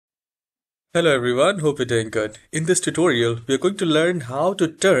Hello everyone, hope you're doing good. In this tutorial, we are going to learn how to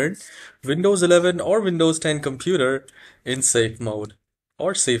turn Windows 11 or Windows 10 computer in safe mode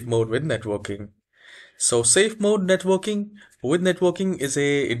or safe mode with networking. So safe mode networking with networking is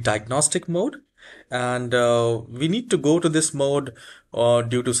a diagnostic mode, and we need to go to this mode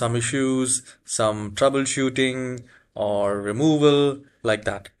due to some issues, some troubleshooting or removal like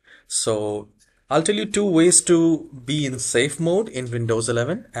that. So I'll tell you two ways to be in safe mode in Windows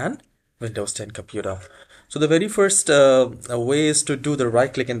 11 and Windows 10 computer. So the very first way is to do the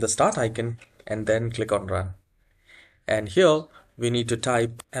right click in the start icon and then click on run. And here we need to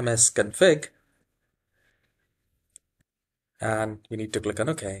type msconfig and we need to click on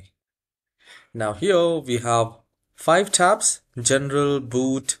OK. Now here we have 5 tabs: General,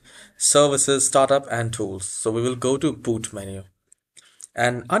 Boot, Services, Startup and Tools. So we will go to Boot menu.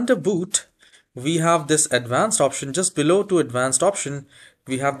 And under Boot, we have this advanced option. Just below to advanced option,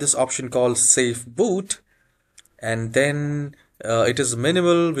 we have this option called Safe Boot. And then it is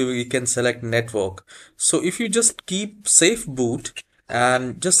minimal, we can select network. So if you just keep Safe Boot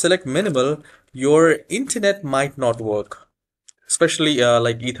and just select minimal, your internet might not work, especially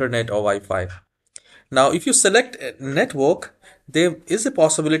like Ethernet or Wi-Fi. Now, if you select network, there is a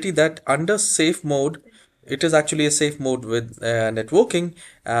possibility that under safe mode, it is actually a safe mode with networking,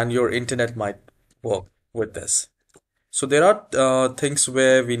 and your internet might work with this. So there are things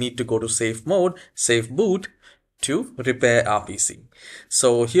where we need to go to safe mode, safe boot to repair our PC.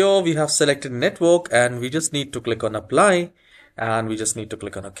 So here we have selected network and we just need to click on apply and we just need to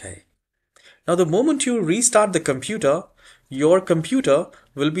click on OK. Now the moment you restart the computer, your computer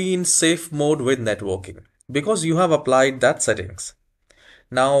will be in safe mode with networking because you have applied that settings.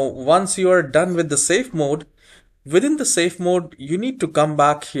 Now once you are done with the safe mode, within the safe mode you need to come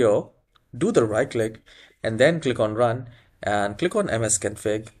back here, do the right click and then click on run and click on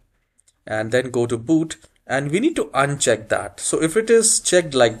msconfig and then go to boot, and we need to uncheck that. So if it is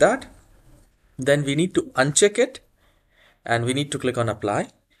checked like that, then we need to uncheck it and we need to click on apply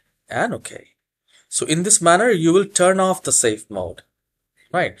and OK. So in this manner, you will turn off the safe mode,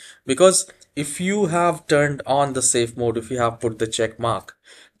 right? Because if you have turned on the safe mode, if you have put the check mark,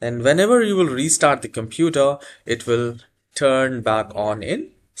 then whenever you will restart the computer, it will turn back on in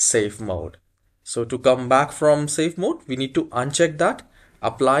safe mode. So to come back from safe mode, we need to uncheck that,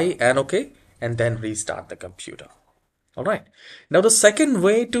 apply and OK, and then restart the computer. All right. Now the second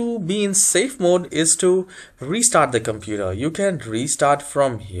way to be in safe mode is to restart the computer. You can restart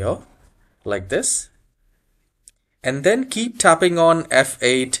from here like this and then keep tapping on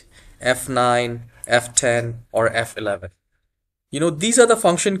F8, F9, F10 or F11. These are the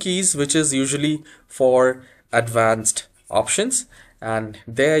function keys which is usually for advanced options, and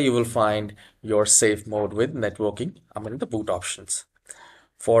there you will find your safe mode with networking, the boot options.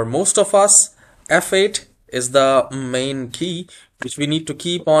 For most of us, F8 is the main key which we need to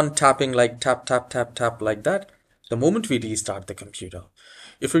keep on tapping, like tap, tap, tap, tap like that the moment we restart the computer.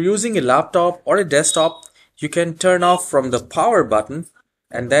 If you're using a laptop or a desktop, you can turn off from the power button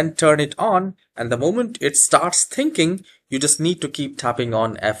and then turn it on, and the moment it starts thinking, you just need to keep tapping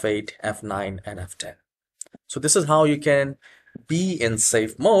on F8, F9 and F10. So this is how you can be in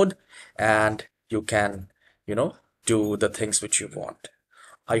safe mode and you can, do the things which you want.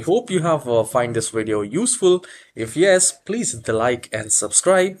 I hope you have find this video useful. If yes, please hit the like and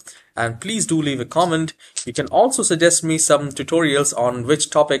subscribe, and please do leave a comment. You can also suggest me some tutorials on which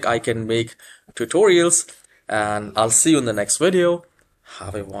topic I can make tutorials, and I'll see you in the next video.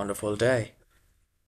 Have a wonderful day.